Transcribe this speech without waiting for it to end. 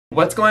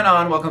What's going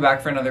on? Welcome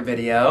back for another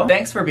video.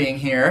 Thanks for being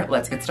here.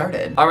 Let's get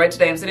started. Alright,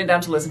 today I'm sitting down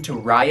to listen to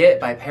Riot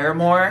by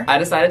Paramore. I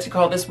decided to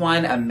call this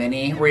one a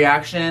mini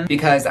reaction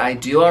because I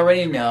do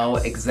already know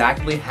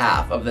exactly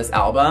half of this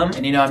album.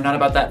 And you know, I'm not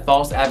about that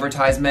false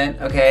advertisement,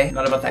 okay?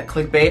 Not about that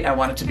clickbait. I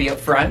want it to be up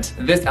front.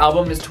 This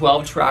album is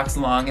 12 tracks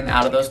long, and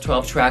out of those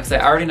 12 tracks, I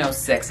already know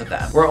 6 of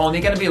them. We're only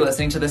gonna be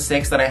listening to the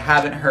 6 that I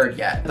haven't heard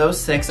yet. Those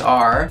 6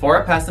 are, for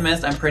a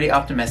Pessimist, I'm Pretty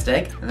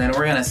Optimistic, and then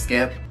we're gonna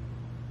skip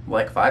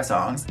like 5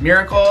 songs.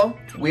 Miracle,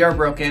 We Are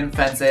Broken,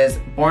 Fences,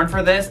 Born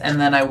for This, and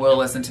then I will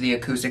listen to the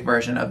acoustic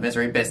version of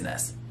Misery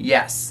Business.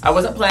 Yes. I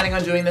wasn't planning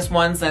on doing this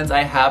one since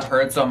I have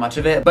heard so much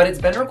of it, but it's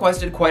been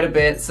requested quite a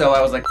bit, so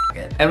I was like, F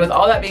it. And with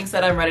all that being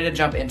said, I'm ready to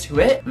jump into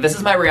it. This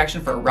is my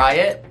reaction for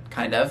Riot,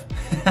 kind of.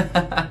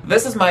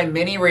 This is my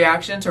mini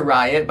reaction to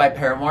Riot by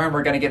Paramore, and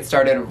we're gonna get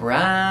started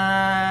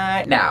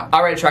right now.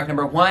 Alright, track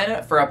number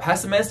 1, for a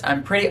Pessimist,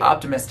 I'm Pretty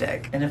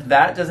Optimistic. And if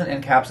that doesn't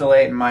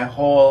encapsulate my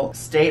whole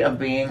state of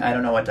being, I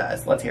don't know what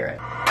does. Let's hear it.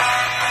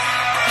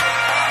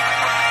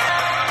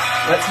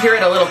 Let's hear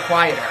it a little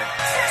quieter.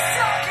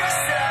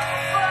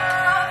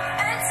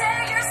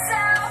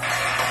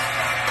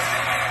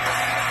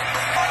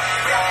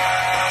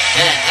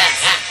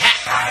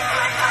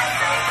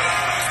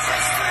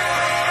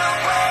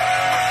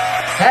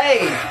 Hey!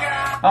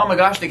 Oh my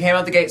gosh, they came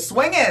out the gate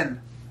swinging!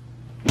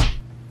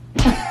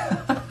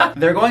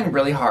 They're going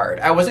really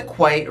hard. I wasn't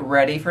quite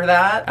ready for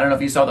that. I don't know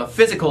if you saw the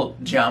physical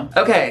jump.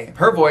 Okay,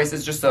 her voice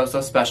is just so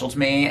special to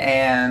me,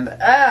 and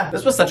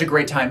this was such a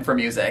great time for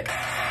music.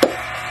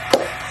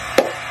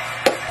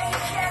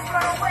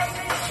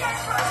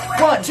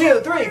 1,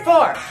 2, 3,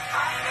 4!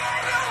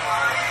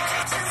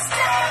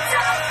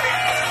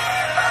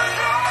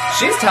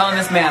 She's telling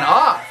this man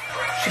off.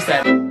 She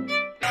said,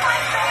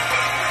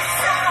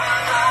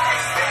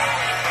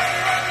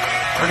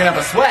 we're gonna have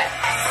a sweat.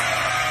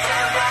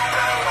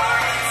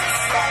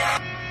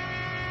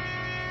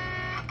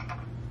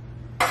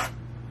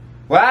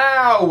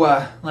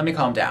 Wow! Let me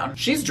calm down.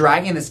 She's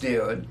dragging this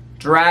dude.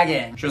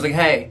 Dragging. She was like,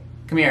 hey,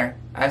 come here.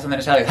 I have something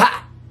to tell you.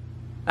 Ha!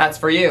 That's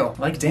for you.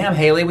 Like, damn,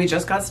 Haley, we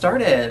just got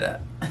started.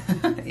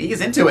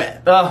 Ease into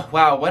it. Oh,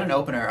 wow, what an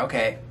opener.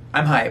 Okay,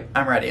 I'm hype.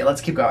 I'm ready.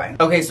 Let's keep going.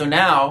 Okay, so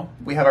now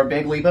we have our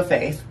big leap of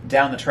faith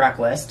down the track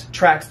list.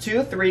 Tracks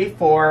 2, 3,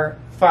 4,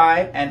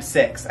 5, and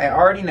 6. I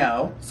already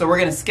know, so we're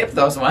gonna skip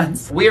those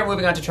ones. We are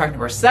moving on to track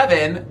number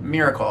 7,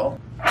 Miracle.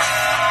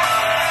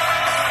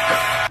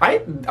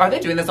 Are they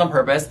doing this on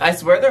purpose? I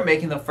swear they're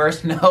making the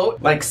first note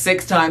like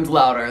 6 times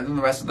louder than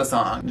the rest of the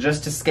song,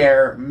 just to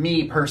scare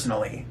me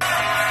personally.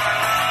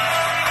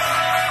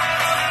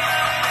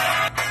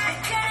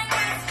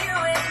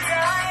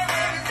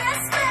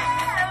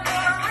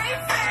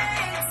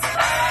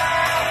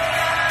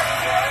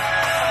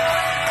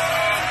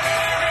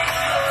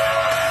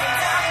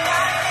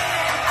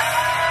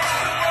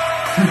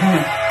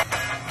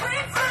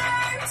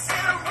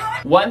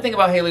 One thing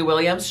about Hayley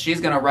Williams, she's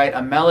gonna write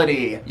a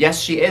melody. Yes,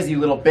 she is, you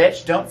little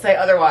bitch. Don't say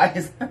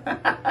otherwise.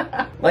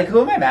 Like,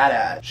 who am I mad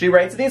at? She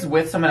writes these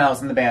with someone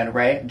else in the band,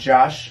 right?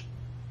 Josh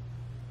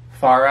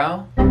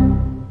Farrow?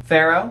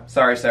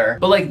 Sorry, sir.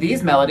 But like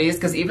these melodies,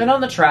 because even on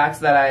the tracks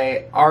that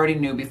I already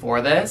knew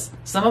before this,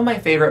 some of my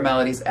favorite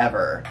melodies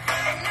ever.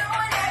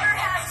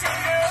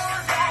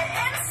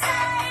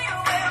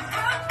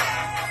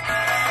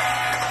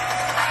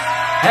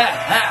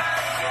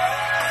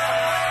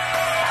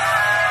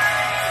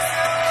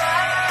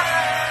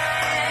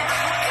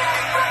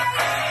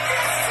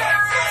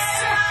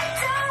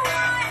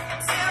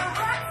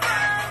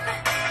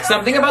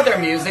 Something about their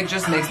music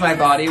just makes my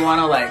body want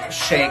to like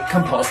shake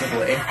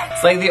compulsively.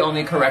 It's like the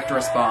only correct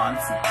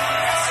response.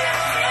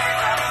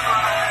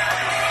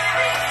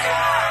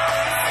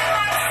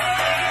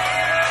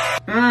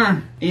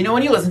 You know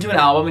when you listen to an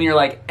album and you're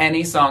like,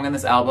 any song in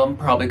this album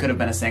probably could have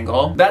been a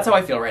single? That's how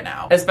I feel right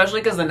now.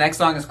 Especially because the next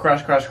song is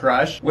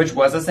Crushcrushcrush, which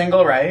was a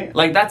single, right?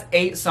 Like that's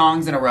 8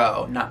 songs in a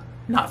row.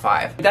 Not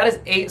 5. That is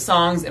 8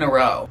 songs in a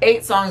row.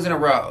 8 songs in a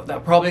row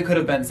that probably could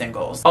have been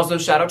singles. Also,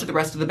 shout out to the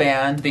rest of the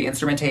band. The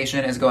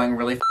instrumentation is going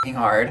really f***ing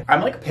hard.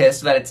 I'm like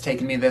pissed that it's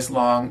taken me this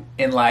long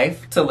in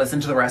life to listen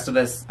to the rest of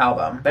this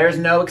album. There's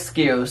no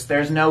excuse.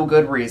 There's no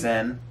good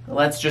reason.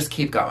 Let's just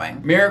keep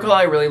going. Miracle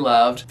I really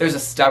loved. There's a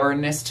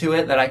stubbornness to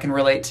it that I can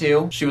relate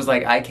to. She was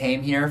like, I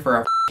came here for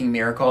a f***ing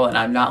miracle and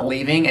I'm not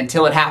leaving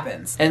until it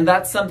happens. And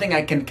that's something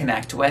I can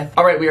connect with.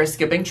 Alright, we are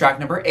skipping track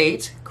number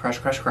 8,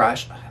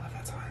 Crushcrushcrush.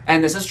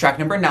 And this is track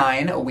number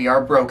 9, We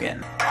Are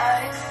Broken.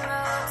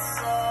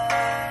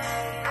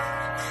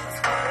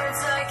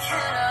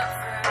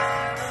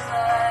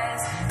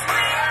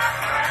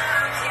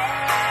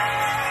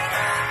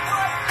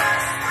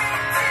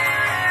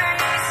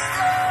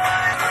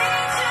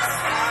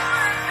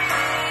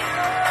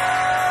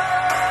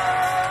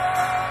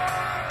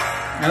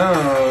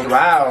 Oh,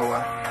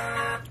 wow.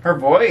 Her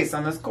voice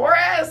on this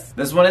chorus.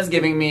 This one is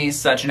giving me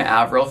such an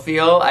Avril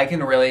feel. I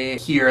can really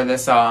hear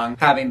this song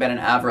having been an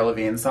Avril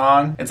Lavigne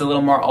song. It's a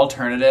little more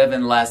alternative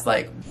and less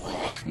like,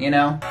 you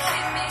know?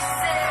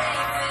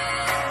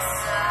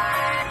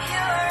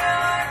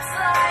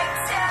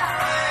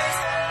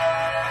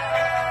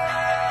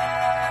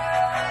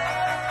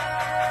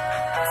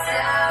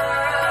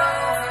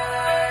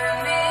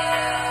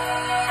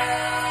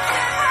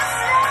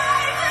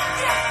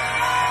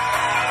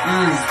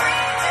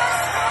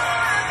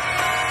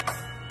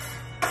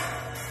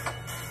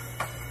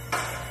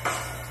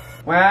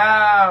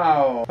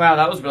 Wow. Wow,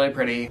 that was really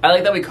pretty. I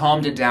like that we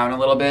calmed it down a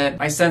little bit.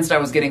 I sensed I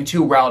was getting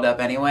too riled up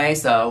anyway,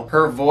 so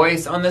her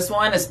voice on this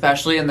one,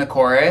 especially in the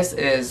chorus,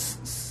 is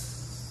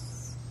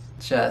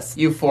just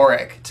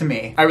euphoric to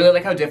me. I really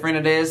like how different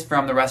it is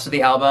from the rest of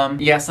the album.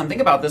 Yeah,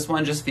 something about this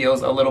one just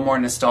feels a little more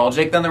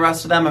nostalgic than the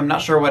rest of them. I'm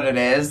not sure what it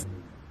is.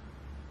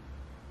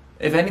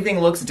 If anything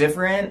looks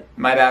different,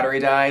 my battery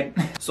died,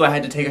 so I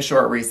had to take a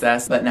short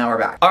recess, but now we're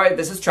back. All right,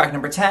 this is track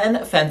number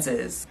 10,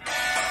 Fences.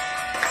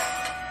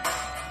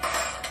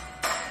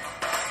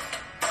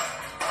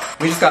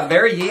 We just got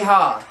very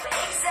yeehaw.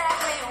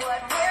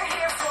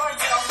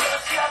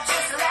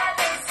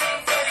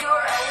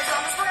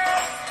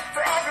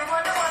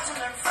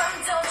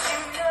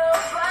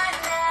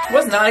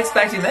 Was not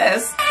expecting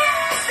this.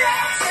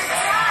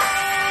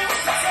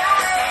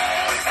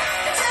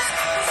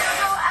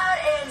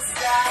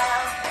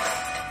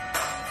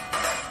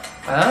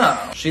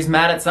 Oh, she's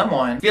mad at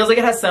someone. Feels like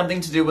it has something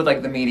to do with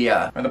like the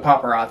media or the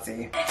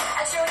paparazzi.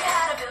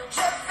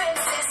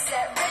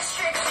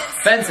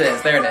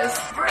 Fences, there it is.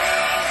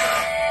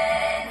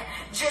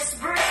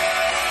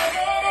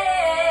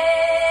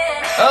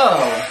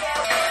 Oh,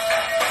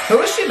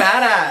 who is she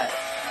mad at?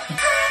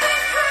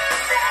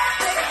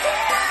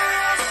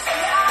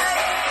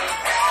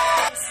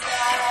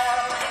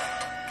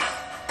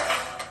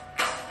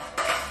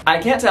 I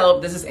can't tell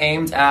if this is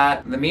aimed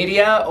at the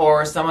media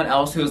or someone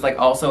else who's like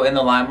also in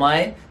the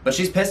limelight, but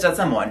she's pissed at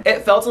someone.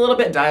 It felt a little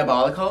bit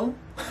diabolical.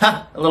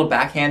 A little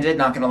backhanded,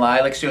 not gonna lie,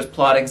 like she was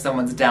plotting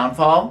someone's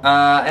downfall.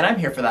 And I'm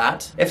here for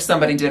that. If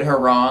somebody did her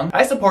wrong,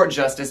 I support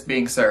justice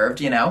being served,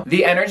 you know?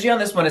 The energy on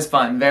this one is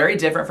fun, very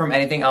different from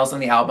anything else on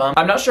the album.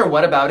 I'm not sure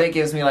what about it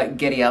gives me like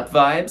giddy up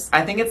vibes.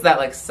 I think it's that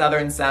like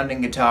southern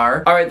sounding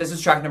guitar. All right, this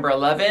is track number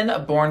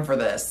 11, Born for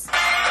This.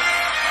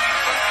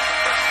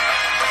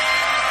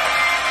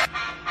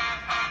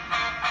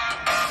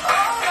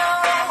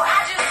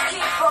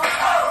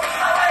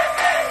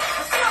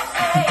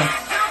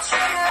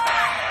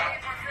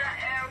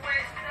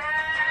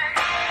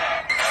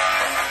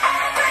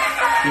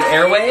 The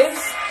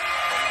airwaves?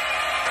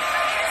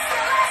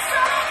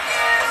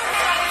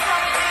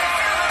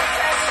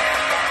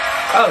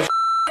 Oh,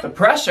 the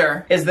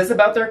pressure. Is this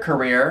about their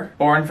career?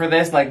 Born for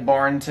this, like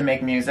born to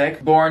make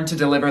music? Born to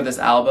deliver this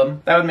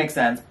album? That would make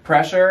sense.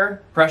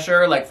 Pressure?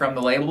 Pressure like from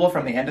the label,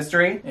 from the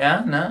industry?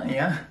 Yeah, no,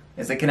 yeah.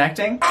 Is it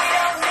connecting?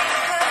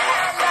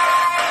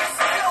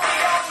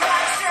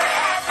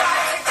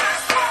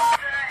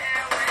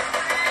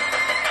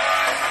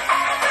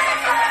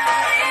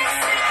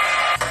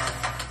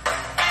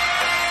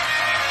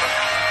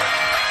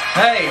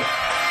 Hey!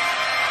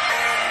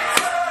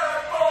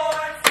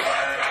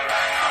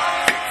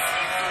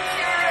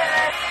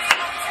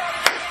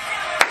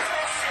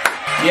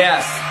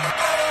 Yes.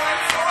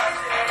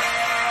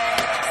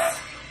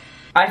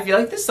 I feel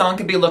like this song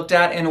could be looked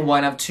at in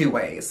one of two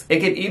ways. It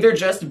could either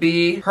just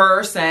be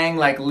her saying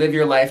like live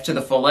your life to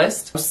the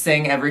fullest,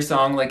 sing every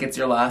song like it's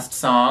your last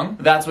song.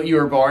 That's what you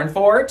were born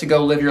for, to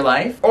go live your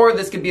life. Or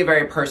this could be a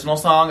very personal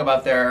song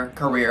about their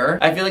career.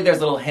 I feel like there's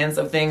little hints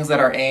of things that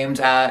are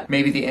aimed at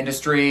maybe the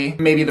industry,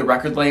 maybe the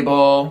record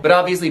label, but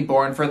obviously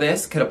Born for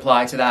This could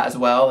apply to that as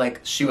well.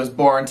 Like she was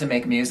born to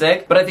make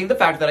music. But I think the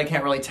fact that I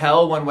can't really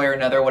tell one way or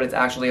another what it's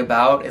actually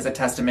about is a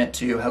testament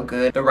to how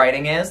good the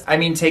writing is. I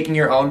mean, taking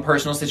your own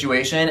personal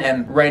situation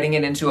and writing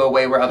it into a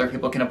way where other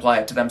people can apply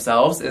it to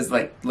themselves is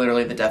like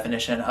literally the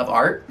definition of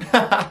art.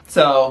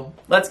 So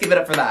let's give it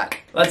up for that.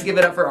 Let's give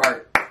it up for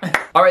art.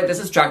 All right, this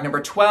is track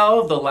number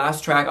 12, the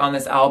last track on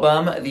this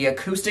album, the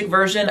acoustic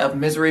version of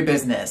Misery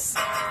Business.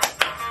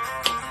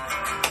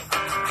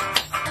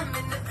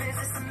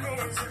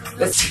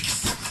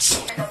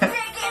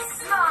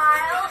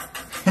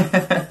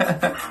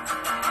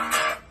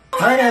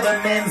 Whatever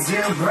means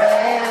you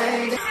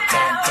break.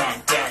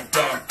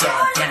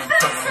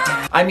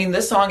 I mean,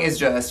 this song is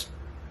just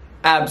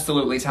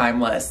absolutely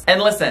timeless. And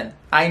listen,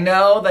 I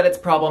know that it's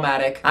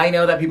problematic. I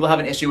know that people have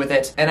an issue with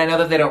it. And I know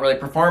that they don't really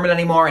perform it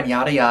anymore and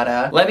yada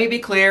yada. Let me be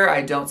clear,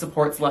 I don't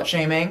support slut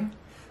shaming,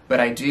 but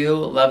I do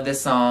love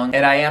this song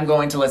and I am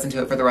going to listen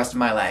to it for the rest of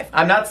my life.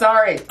 I'm not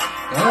sorry.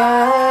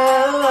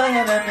 Oh, I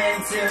never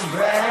meant to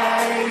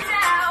break.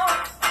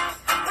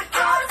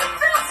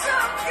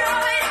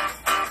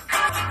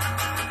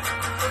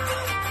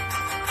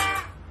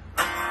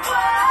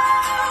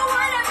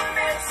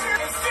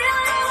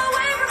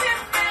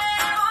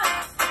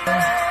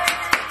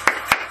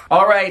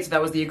 Alright, that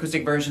was the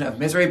acoustic version of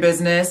Misery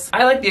Business.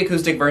 I like the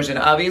acoustic version.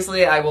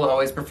 Obviously, I will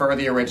always prefer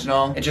the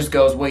original. It just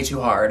goes way too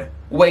hard.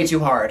 Way too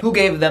hard. Who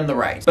gave them the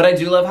right? But I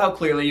do love how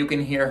clearly you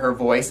can hear her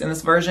voice in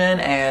this version,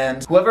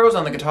 and whoever was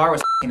on the guitar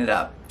was f***ing it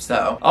up.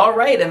 So,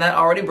 alright, and that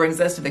already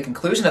brings us to the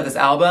conclusion of this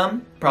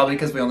album. Probably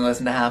because we only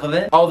listened to half of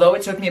it. Although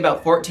it took me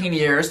about 14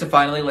 years to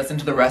finally listen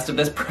to the rest of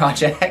this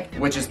project,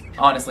 which is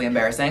honestly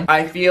embarrassing.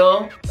 I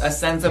feel a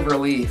sense of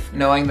relief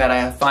knowing that I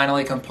have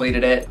finally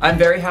completed it. I'm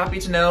very happy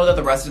to know that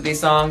the rest of these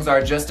songs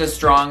are just as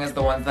strong as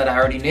the ones that I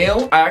already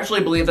knew. I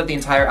actually believe that the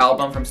entire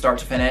album from start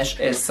to finish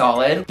is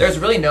solid. There's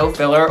really no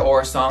filler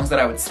or songs that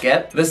I would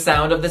skip. The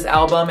sound of this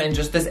album and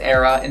just this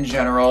era in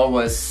general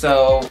was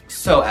so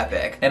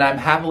epic. And I'm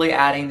happily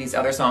adding these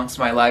other songs to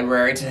my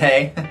library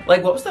today.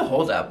 Like, what was the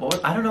holdup?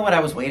 I don't know what I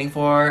was waiting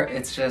for.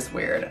 It's just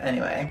weird.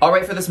 Anyway. All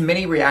right, for this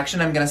mini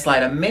reaction, I'm gonna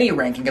slide a mini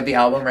ranking of the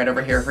album right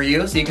over here for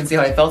you so you can see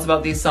how I felt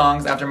about these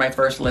songs after my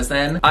first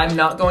listen. I'm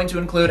not going to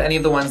include any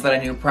of the ones that I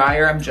knew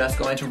prior. I'm just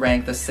going to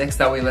rank the 6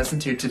 that we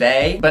listened to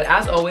today. But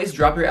as always,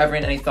 drop your ever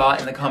and any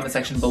thought in the comment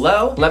section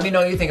below. Let me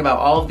know what you think about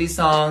all of these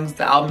songs,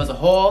 the album as a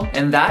whole,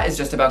 and that is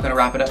just about gonna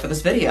wrap it up for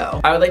this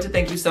video. I would like to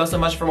thank you so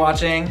much for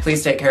watching.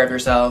 Please take care of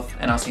yourself,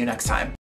 and I'll see you next time.